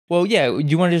Well, yeah. Do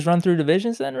you want to just run through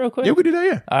divisions then real quick? Yeah, we do that,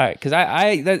 yeah. All right, because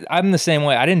I'm the same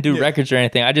way. I didn't do records or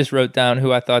anything. I just wrote down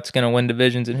who I thought's going to win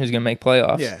divisions and who's going to make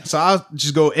playoffs. Yeah, so I'll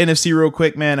just go NFC real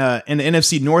quick, man. In the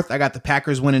NFC North, I got the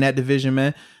Packers winning that division,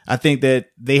 man. I think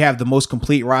that they have the most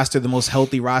complete roster, the most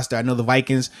healthy roster. I know the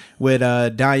Vikings with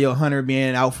Daniel Hunter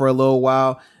being out for a little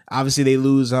while. Obviously, they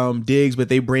lose Diggs, but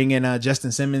they bring in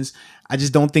Justin Simmons. I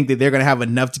just don't think that they're going to have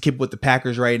enough to keep with the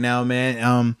Packers right now,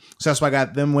 man. So that's why I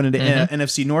got them winning the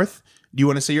NFC North. Do you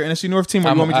want to say your NFC North team? Or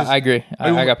you want me to I agree.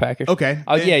 I got Packers. Okay.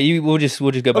 Oh, yeah, we'll just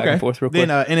go back and forth real quick.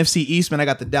 Then NFC East, man, I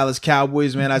got the Dallas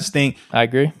Cowboys, man. I just think I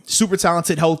agree. Super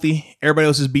talented, healthy. Everybody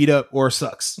else is beat up or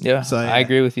sucks. Yeah, so, I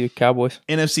agree with you, Cowboys.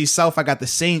 NFC South, I got the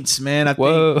Saints, man.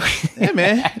 Whoa. Yeah,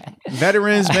 man.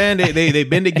 Veterans, man. They've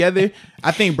been together.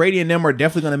 I think Brady and them are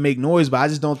definitely going to make noise, but I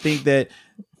just don't think that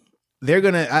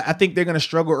I think they're gonna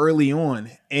struggle early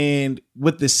on. And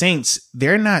with the Saints,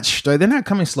 they're not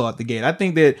coming slow out the gate. I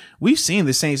think that we've seen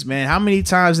the Saints, man, how many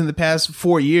times in the past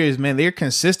 4 years, man, they're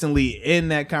consistently in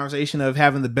that conversation of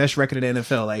having the best record in the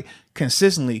NFL, like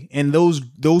consistently. And those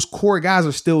core guys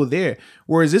are still there.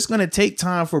 Whereas it's gonna take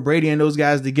time for Brady and those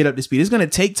guys to get up to speed. It's gonna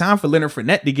take time for Leonard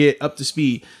Fournette to get up to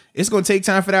speed. It's going to take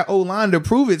time for that O-line to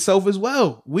prove itself as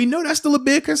well. We know that's still a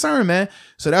big concern, man.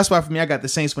 So that's why for me, I got the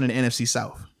Saints winning the NFC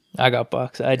South. I got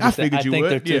Bucks. I think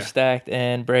they're too stacked,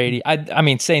 and Brady. I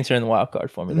mean, Saints are in the wild card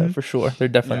for me though, for sure. They're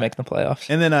definitely making the playoffs.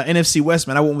 And then NFC West,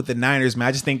 man, I went with the Niners, man.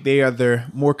 I just think they are their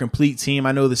more complete team.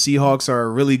 I know the Seahawks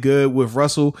are really good with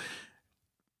Russell.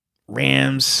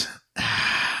 Rams.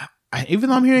 Even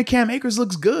though I'm hearing Cam Akers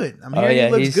looks good. I'm hearing he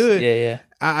looks good. Yeah.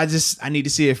 I need to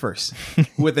see it first.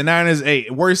 With the Niners,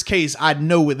 worst case, I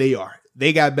know what they are.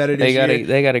 They got better this year.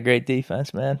 They got a great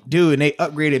defense, man. Dude, and they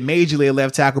upgraded majorly at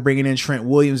left tackle, bringing in Trent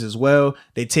Williams as well.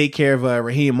 They take care of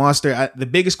Raheem Mostert. The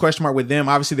biggest question mark with them,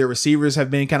 obviously their receivers have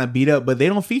been kind of beat up, but they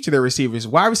don't feature their receivers.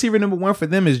 Wide receiver number 1 for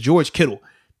them is George Kittle.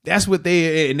 That's what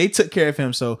they took care of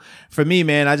him. So for me,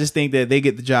 man, I just think that they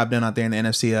get the job done out there in the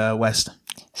NFC West.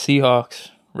 Seahawks.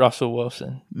 Russell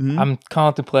Wilson. I'm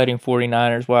contemplating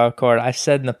 49ers wild card. I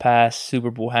said in the past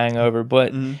Super Bowl hangover,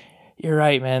 but you're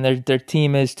right, man. Their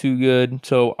team is too good.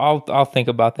 So I'll think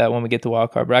about that when we get to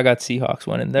wild card. But I got Seahawks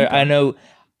winning. There, I know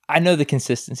the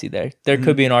consistency there. There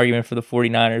could be an argument for the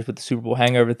 49ers with the Super Bowl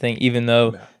hangover thing, even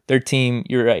though their team,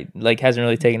 you're right, like hasn't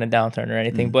really taken a downturn or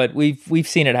anything. But we've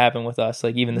seen it happen with us.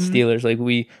 Like even the Steelers, like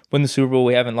we win the Super Bowl,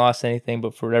 we haven't lost anything,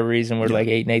 but for whatever reason, we're like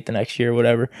 8-8 the next year, or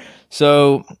whatever.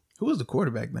 So. Who was the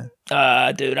quarterback, man?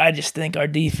 Dude, I just think our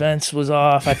defense was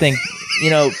off. I think,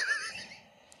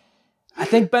 I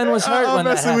think Ben was hurt when that happened.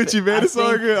 I'm messing with you, man. It's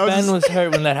all good. Ben was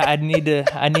hurt when that happened.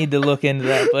 I need to look into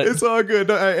that. But it's all good.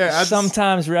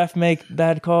 Sometimes ref make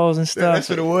bad calls and stuff. That's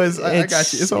what it was. I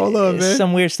got you. It's all love, man.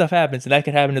 Some weird stuff happens, and that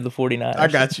could happen to the 49ers. I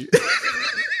got you.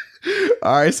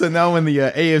 All right, so now in the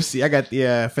AFC, I got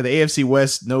for the AFC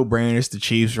West, no brainers, the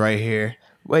Chiefs right here.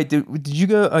 Wait, did you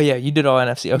go? Oh yeah, you did all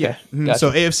NFC. Okay, yeah. Gotcha.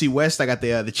 So AFC West, I got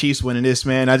the Chiefs winning this,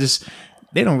 man.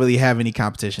 They don't really have any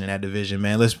competition in that division,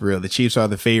 man. Let's be real. The Chiefs are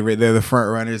the favorite. They're the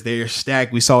front runners. They're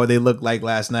stacked. We saw what they looked like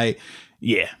last night.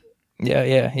 Yeah,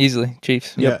 easily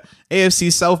Chiefs. Yep. Yeah,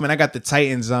 AFC South, man. I got the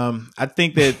Titans. I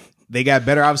think that they got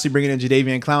better. Obviously, bringing in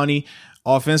Jadeveon Clowney.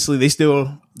 Offensively,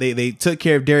 they took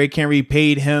care of Derrick Henry,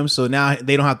 paid him, so now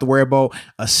they don't have to worry about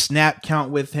a snap count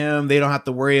with him. They don't have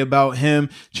to worry about him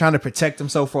trying to protect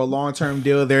himself for a long-term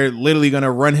deal. They're literally going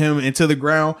to run him into the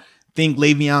ground. Think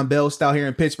Le'Veon Bell style here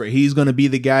in Pittsburgh. He's going to be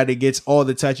the guy that gets all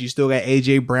the touch. You still got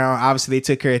A.J. Brown. Obviously, they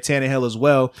took care of Tannehill as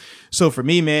well. So for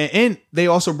me, man, and they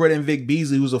also brought in Vic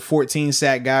Beasley, who's a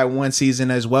 14-sack guy one season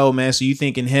as well, man. So you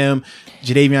thinking him,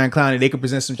 Jadeveon Clowney, they could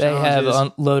present some challenges. They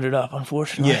have loaded up,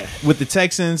 unfortunately. Yeah, with the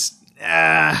Texans,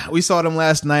 we saw them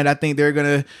last night. I think they're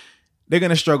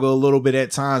gonna struggle a little bit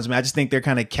at times, man. I just think they're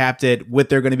kind of capped at what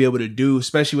they're going to be able to do,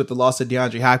 especially with the loss of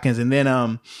DeAndre Hopkins. And then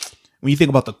when you think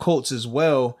about the Colts as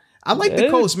well, I like the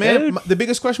Colts, man. The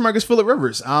biggest question mark is Phillip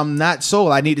Rivers. I'm not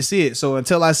sold. I need to see it. So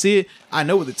until I see it, I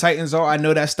know what the Titans are. I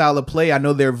know that style of play. I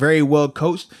know they're very well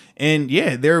coached. And,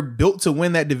 yeah, they're built to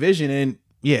win that division. And,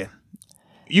 yeah,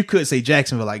 you could say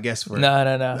Jacksonville, I guess.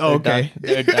 No. Oh, okay.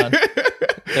 They're done.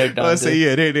 They're done. Let's say,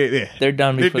 yeah, they're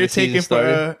done before the season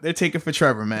started. They're taking for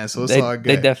Trevor, man. So it's all good.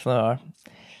 They definitely are.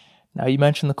 Now, you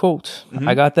mentioned the Colts.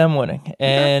 I got them winning.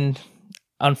 And...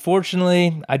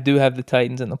 unfortunately, I do have the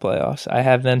Titans in the playoffs. I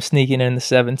have them sneaking in the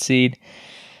 7th seed.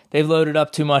 They've loaded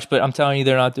up too much, but I'm telling you,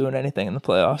 they're not doing anything in the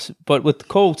playoffs. But with the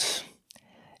Colts,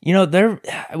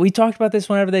 we talked about this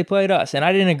whenever they played us, and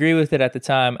I didn't agree with it at the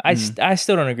time. I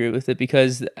still don't agree with it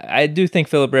because I do think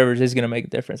Phillip Rivers is going to make a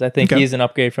difference. I think he's an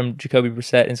upgrade from Jacoby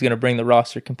Brissett and is going to bring the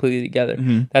roster completely together.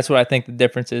 That's what I think the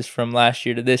difference is from last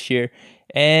year to this year.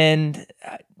 And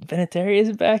Vinatieri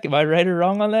isn't back. Am I right or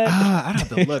wrong on that? I'd have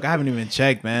to look. I haven't even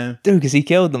checked, man. Dude, because he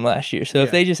killed them last year. So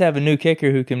if they just have a new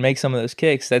kicker who can make some of those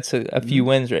kicks, that's a few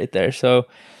wins right there. So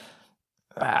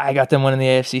I got them winning the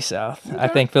AFC South. Okay. I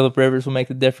think Phillip Rivers will make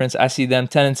the difference. I see them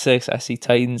 10-6. I see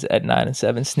Titans at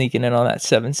 9-7, sneaking in on that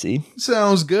 7 seed.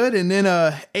 Sounds good. And then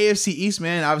AFC East,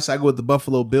 man. Obviously, I go with the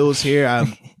Buffalo Bills here.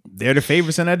 They're the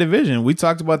favorites in that division. We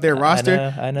talked about their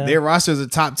roster. I know. Their roster is a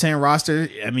top 10 roster.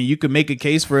 I mean, you could make a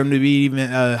case for them to be even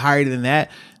higher than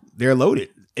that. They're loaded.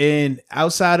 And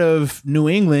outside of New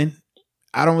England,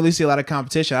 I don't really see a lot of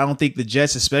competition. I don't think the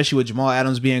Jets, especially with Jamal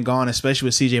Adams being gone, especially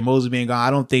with CJ Mosley being gone, I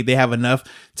don't think they have enough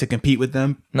to compete with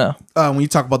them. No. When you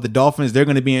talk about the Dolphins, they're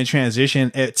going to be in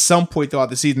transition. At some point throughout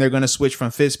the season, they're going to switch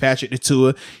from Fitzpatrick to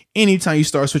Tua. Anytime you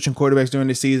start switching quarterbacks during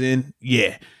the season,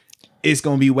 it's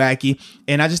going to be wacky.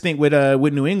 And I just think with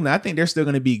New England, I think they're still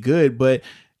going to be good, but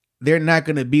they're not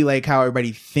going to be like how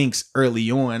everybody thinks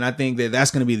early on. I think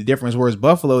that's going to be the difference. Whereas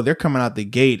Buffalo, they're coming out the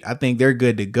gate. I think they're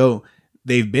good to go.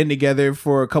 They've been together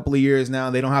for a couple of years now.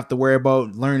 They don't have to worry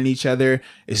about learning each other.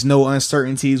 It's no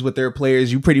uncertainties with their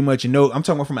players. You pretty much know. I'm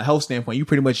talking about from a health standpoint. You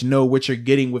pretty much know what you're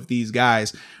getting with these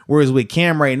guys. Whereas with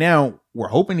Cam right now, we're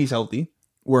hoping he's healthy.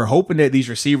 We're hoping that these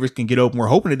receivers can get open. We're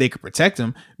hoping that they can protect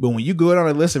him. But when you go down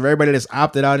a list of everybody that's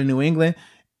opted out in New England,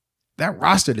 that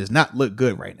roster does not look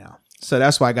good right now. So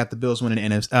that's why I got the Bills winning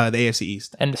the AFC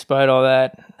East. And despite all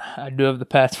that, I do have the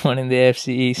Pats winning the AFC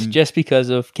East just because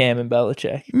of Cam and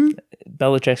Belichick.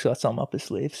 Belichick's got something up his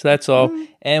sleeve. So that's all.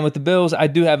 And with the Bills, I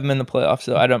do have them in the playoffs,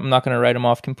 so I'm not going to write them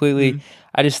off completely.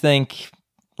 I just think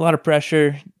a lot of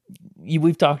pressure.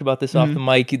 We've talked about this off the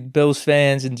mic. Bills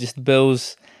fans and just the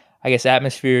Bills, I guess,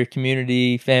 atmosphere,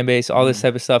 community, fan base, all this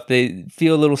type of stuff. They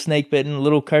feel a little snake bitten, a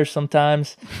little cursed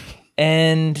sometimes.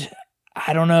 And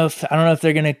I don't know if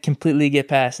they're going to completely get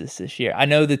past this year. I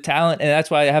know the talent, and that's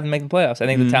why I haven't made the playoffs. I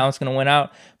think the talent's going to win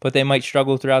out, but they might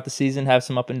struggle throughout the season, have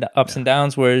some ups and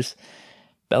downs. Whereas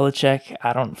Belichick,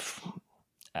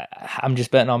 I'm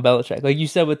just betting on Belichick. Like you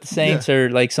said with the Saints, or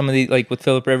like some of the, like with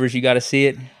Phillip Rivers, you got to see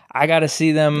it. I got to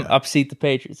see them upseat the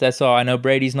Patriots. That's all. I know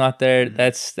Brady's not there.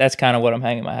 That's kind of what I'm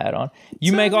hanging my hat on.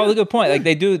 You make all the good point. Like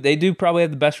they do probably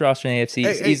have the best roster in the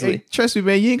AFC easily. Hey, trust me,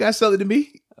 man. You ain't got to sell it to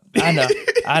me. I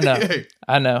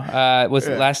know. What's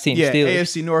the last team? Yeah, Steelers.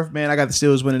 AFC North, man. I got the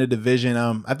Steelers winning the division.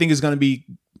 I think it's going to be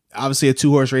obviously a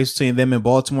 2-horse race between them and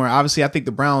Baltimore. Obviously, I think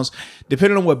the Browns,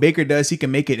 depending on what Baker does, he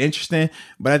can make it interesting.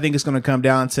 But I think it's going to come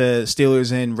down to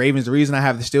Steelers and Ravens. The reason I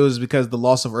have the Steelers is because of the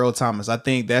loss of Earl Thomas. I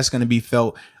think that's going to be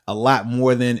felt a lot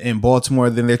more than in Baltimore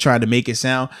than they're trying to make it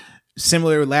sound.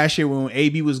 Similar last year when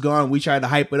AB was gone, we tried to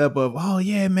hype it up of, oh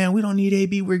yeah, man, we don't need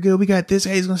AB. We're good. We got this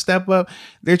guy. He's going to step up.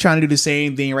 They're trying to do the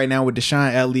same thing right now with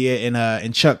Deshaun Elliott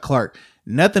and Chuck Clark.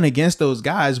 Nothing against those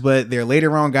guys, but they're later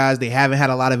round guys. They haven't had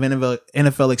a lot of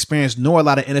NFL experience nor a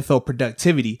lot of NFL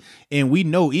productivity. And we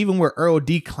know even with Earl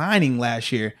declining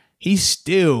last year, he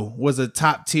still was a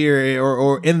top tier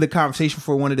or in the conversation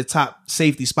for one of the top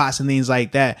safety spots and things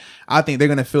like that. I think they're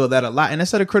going to feel that a lot. And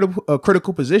that's at a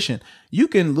critical position. You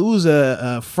can lose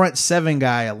a front seven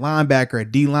guy, a linebacker, a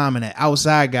D lineman, an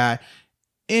outside guy,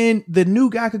 and the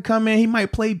new guy could come in. He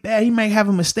might play bad. He might have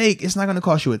a mistake. It's not going to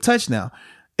cost you a touchdown.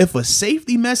 If a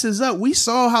safety messes up, we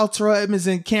saw how Terrell Edmonds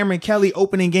and Cameron Kelly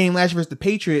opening game last year versus the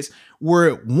Patriots,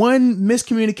 where one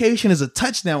miscommunication is a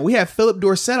touchdown. We have Philip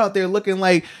Dorsett out there looking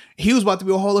like he was about to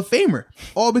be a Hall of Famer,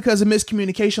 all because of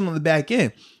miscommunication on the back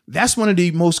end. That's one of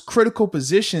the most critical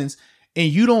positions,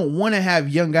 and you don't want to have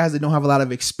young guys that don't have a lot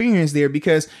of experience there,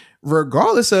 because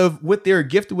regardless of what they're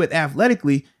gifted with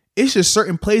athletically, it's just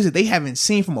certain plays that they haven't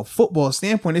seen from a football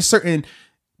standpoint. There's certain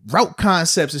route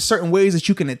concepts, there's certain ways that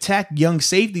you can attack young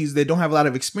safeties that don't have a lot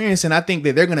of experience. And I think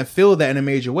that they're going to feel that in a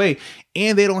major way.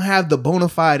 And they don't have the bona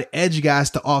fide edge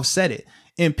guys to offset it.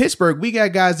 In Pittsburgh, we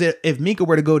got guys that if Minka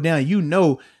were to go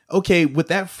down, okay, with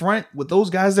that front, with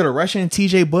those guys that are rushing,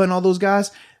 TJ Budd and all those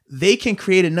guys, they can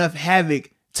create enough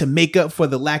havoc to make up for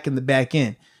the lack in the back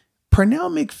end.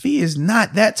 Pernell McPhee is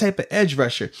not that type of edge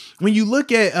rusher. When you look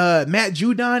at Matt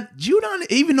Judon,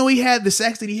 even though he had the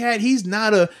sacks that he had, he's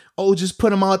not just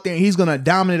put him out there and he's going to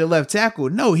dominate a left tackle.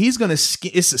 No, it's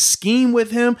a scheme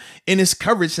with him and it's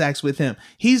coverage sacks with him.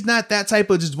 He's not that type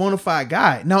of just bona fide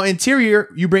guy. Now, interior,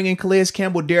 you bring in Calais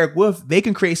Campbell, Derek Wolfe, they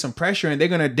can create some pressure and they're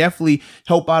going to definitely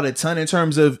help out a ton in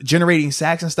terms of generating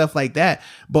sacks and stuff like that.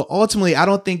 But ultimately, I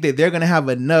don't think that they're going to have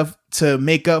enough to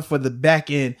make up for the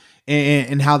back end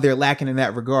and how they're lacking in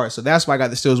that regard. So that's why I got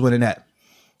the Steelers winning that.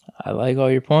 I like all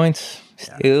your points.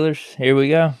 Steelers, here we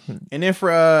go. And then for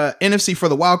NFC for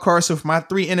the wild card, so for my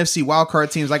 3 NFC wild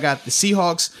card teams, I got the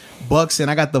Seahawks, Bucks,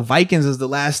 and I got the Vikings as the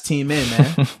last team in,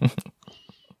 man.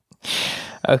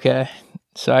 Okay,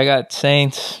 so I got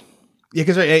Saints. Yeah,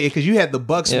 because you had the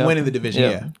Bucks winning the division.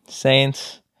 Yeah,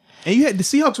 Saints. And you had the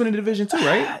Seahawks winning the division too,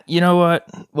 right? You know what?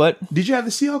 What? Did you have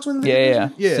the Seahawks winning the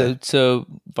division? Yeah. So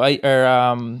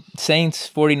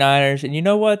Saints, 49ers, and you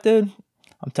know what, dude?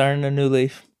 I'm turning a new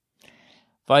leaf.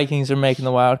 Vikings are making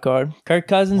the wild card. Kirk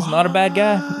Cousins, not a bad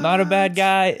guy. Not a bad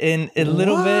guy in a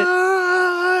little bit.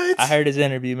 I heard his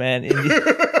interview, man.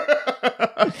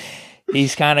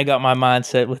 He's kind of got my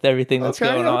mindset with everything that's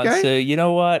going on. So you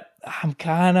know what? I'm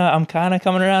kind of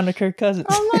coming around to Kirk Cousins.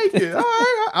 I like it. All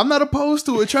right. I'm not opposed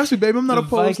to it. Trust me, baby. I'm not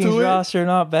opposed Vikings to it. Roster,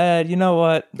 not bad. You know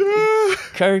what?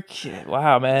 Kirk,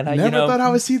 wow, man. Never thought I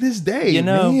would see this day,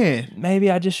 man. Maybe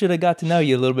I just should have got to know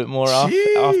you a little bit more off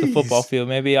the football field.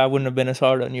 Maybe I wouldn't have been as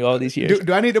hard on you all these years.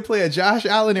 Do I need to play a Josh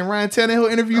Allen and Ryan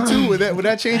Tannehill interview too? Would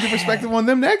that change your perspective on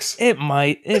them next? It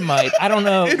might. I don't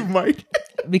know. It might.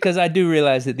 Because I do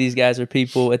realize that these guys are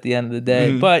people at the end of the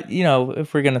day. But,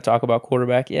 if we're going to talk about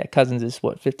quarterback, Cousins is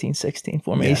 15, 16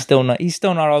 for me. Yeah. He's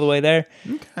still not all the way there.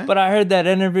 Okay. But I heard that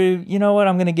interview. You know what?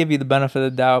 I'm going to give you the benefit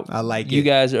of the doubt. I like it. You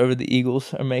guys over the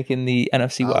Eagles are making the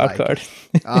NFC wild card.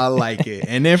 I like it.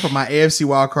 And then for my AFC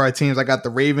wild card teams, I got the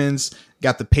Ravens,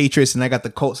 got the Patriots, and I got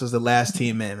the Colts as the last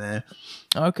team in, man.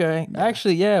 Okay.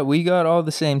 Actually, we got all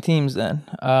the same teams then.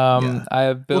 I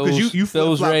have Bills, because you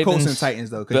Bills, Ravens, Colts and Titans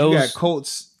though. Because you got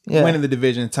Colts winning the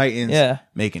division, Titans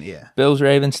making it. Bills,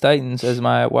 Ravens, Titans as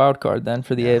my wild card then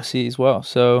for the AFC as well.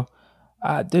 So,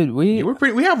 dude, we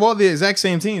have all the exact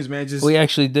same teams, man. We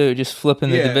actually do, just flipping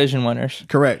the division winners.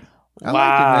 Correct. I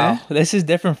like it, man. This is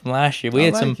different from last year. We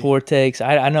had some poor takes.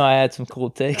 I know I had some cool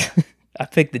takes. I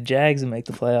picked the Jags to make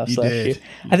the playoffs last year.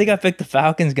 I think I picked the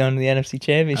Falcons going to the NFC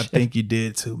Championship. I think you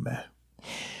did too, man.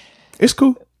 It's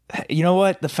cool. You know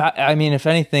what? If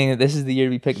anything, this is the year to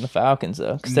be picking the Falcons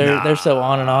though, because they're so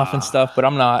on and off and stuff. But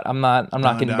I'm not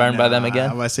getting burned by them again.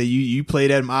 I'm about to say you play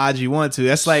that odds you want to.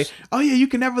 That's like, you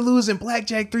can never lose in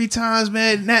blackjack 3 times,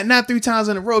 man. Not 3 times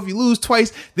in a row. If you lose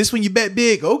twice, this one you bet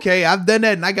big. Okay, I've done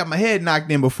that and I got my head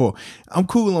knocked in before. I'm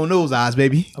cool on those odds,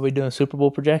 baby. Are we doing Super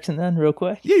Bowl projection then, real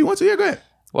quick? Yeah, you want to? Yeah, go ahead.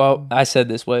 Well, I said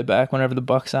this way back. Whenever the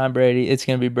Bucks sign Brady, it's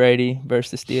going to be Brady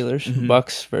versus the Steelers,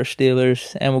 Bucks versus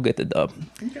Steelers, and we'll get the dub.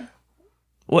 Okay.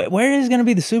 Where is going to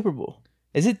be the Super Bowl?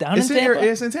 Is it down in Tampa?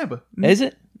 It's in Tampa. Is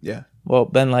it? Yeah. Well,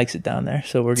 Ben likes it down there,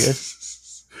 so we're good.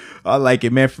 I like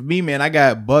it, man. For me, man, I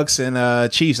got Bucks and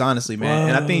Chiefs, honestly, man.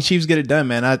 And I think Chiefs get it done,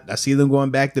 man. I see them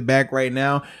going back to back right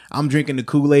now. I'm drinking the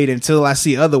Kool-Aid until I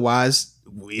see otherwise.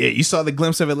 Yeah, you saw the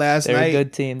glimpse of it last night. They're a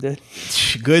good team, dude.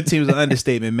 Good team's an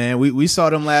understatement, man. We saw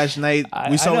them last night.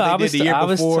 We saw what they did the year before. I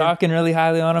was talking really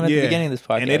highly on them at the beginning of this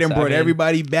podcast. And they done brought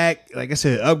everybody back, like I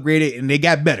said, upgraded, and they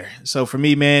got better. So for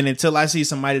me, man, until I see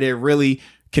somebody that really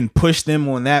can push them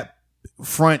on that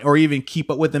front or even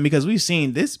keep up with them, because we've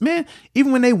seen this, man,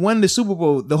 even when they won the Super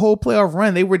Bowl, the whole playoff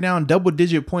run, they were down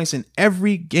double-digit points in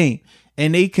every game.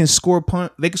 And they can score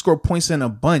points in a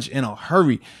bunch in a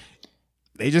hurry.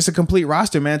 They just a complete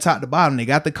roster, man, top to bottom. They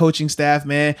got the coaching staff,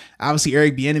 man. Obviously,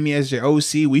 Eric Bieniemy as their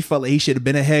OC. We felt like he should have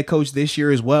been a head coach this year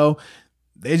as well.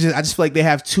 I just feel like they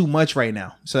have too much right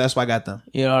now. So that's why I got them.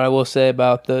 You know what I will say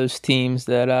about those teams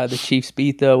that the Chiefs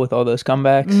beat, though, with all those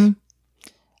comebacks? Mm-hmm.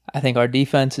 I think our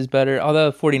defense is better,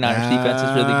 although 49ers defense is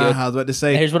really good. I was about to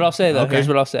say. Here's what I'll say, though. Okay. Here's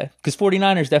what I'll say. Because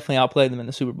 49ers definitely outplayed them in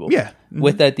the Super Bowl. Yeah. Mm-hmm.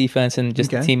 With that defense and just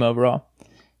the team overall.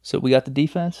 So we got the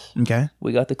defense. Okay.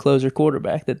 We got the closer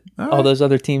quarterback that all those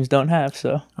other teams don't have.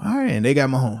 So all right, and they got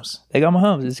Mahomes.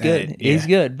 It's good. He's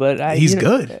good, but he's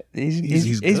good.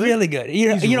 He's really good.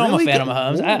 You know I'm a fan of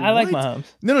Mahomes. I like Mahomes.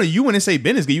 No, you wouldn't say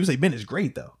Ben is good. You would say Ben is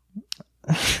great, though.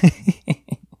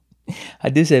 I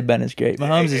do say Ben is great.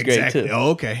 Mahomes is great too. Oh,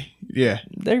 okay. Yeah.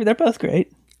 They're both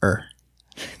great.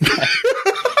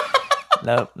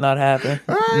 Nope, not happening.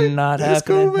 Right, not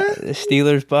happening. Cool,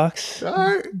 Steelers, Bucks. All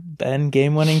right. Ben,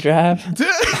 game-winning drive. All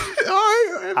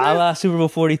right. I lost Super Bowl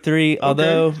 43,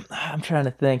 although I'm trying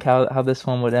to think how this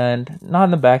one would end. Not in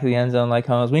the back of the end zone like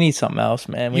Holmes. We need something else,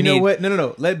 man. You know what?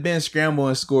 No. Let Ben scramble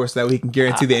and score so that we can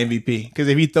guarantee the MVP. Because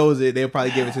if he throws it, they'll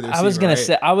probably give it to the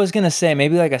receiver. I was gonna say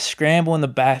maybe like a scramble in the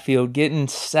backfield, getting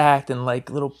sacked, and like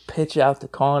little pitch out to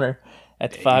corner.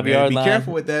 at the 5-yard line. Be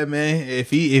careful with that, man. If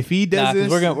he does this,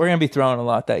 we're gonna be throwing a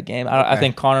lot that game. I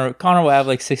think Connor will have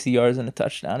like 60 yards and a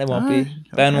touchdown. It won't be.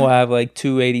 Ben will have like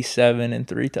 287 and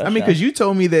 3 touchdowns. I mean, because you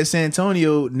told me that San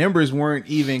Antonio numbers weren't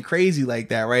even crazy like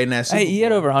that, right? In that Super Bowl. He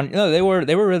had over 100. No, they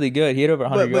were really good. He had over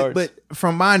 100 yards. But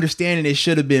from my understanding, it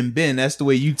should have been Ben. That's the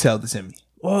way you tell it to me.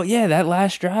 Well, yeah, that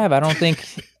last drive, I don't think.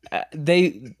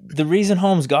 The reason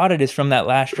Holmes got it is from that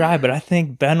last drive, but I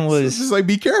think Ben was it's just like,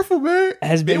 be careful, man.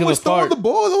 As big Ben of was a part, throwing the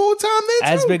ball the whole time.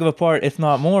 As big of a part, if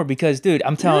not more, because dude,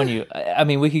 I'm telling you, I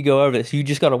mean, we could go over this. You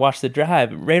just got to watch the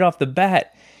drive right off the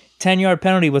bat. 10-yard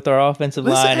penalty with our offensive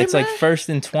line. It's like 1st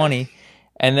and 20.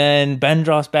 And then Ben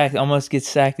draws back, almost gets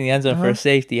sacked in the end zone for a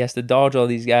safety. He has to dodge all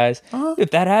these guys. If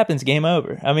that happens, game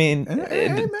over. I mean,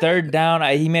 third down,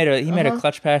 he made a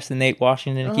clutch pass to Nate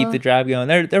Washington to keep the drive going.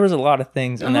 There was a lot of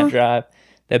things in that drive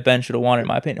that Ben should have won, in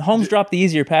my opinion. Holmes dropped the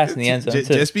easier pass in the end zone, too.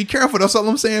 Just be careful. That's all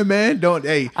I'm saying, man.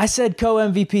 I said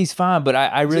co-MVP's fine, but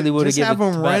I really would have given it to Ben.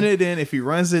 Just have him run it in. If he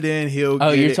runs it in, he'll get it.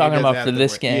 Oh, you're talking about for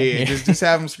this game. Yeah, just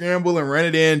have him scramble and run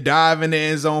it in, dive in the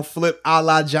end zone, flip a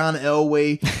la John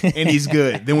Elway, and he's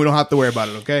good. Then we don't have to worry about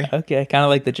it, okay? Okay, kind of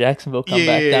like the Jacksonville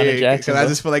comeback down to Jacksonville. Because I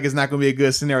just feel like it's not going to be a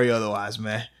good scenario otherwise,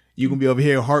 man. You gonna be over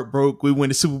here heartbroken. We win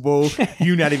the Super Bowl.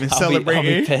 You not even celebrating.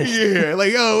 I'll be pissed. Yeah,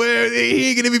 like, oh, he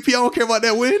ain't gonna MVP. I don't care about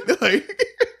that win. Like,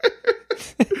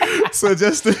 so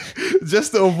just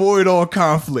to avoid all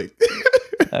conflict.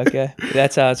 Okay,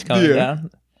 that's how it's coming down.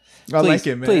 I like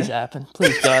it, man. Please happen.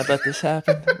 Please, God, let this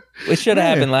happen. It should have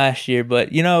happened last year, but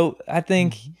I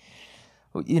think.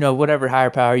 Whatever higher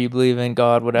power you believe in,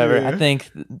 God, whatever. I think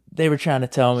they were trying to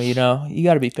tell me, you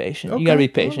got to be patient. You got to be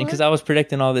patient because I was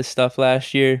predicting all this stuff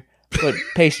last year, but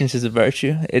patience is a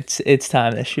virtue. It's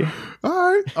time this year. All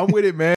right, I'm with it, man.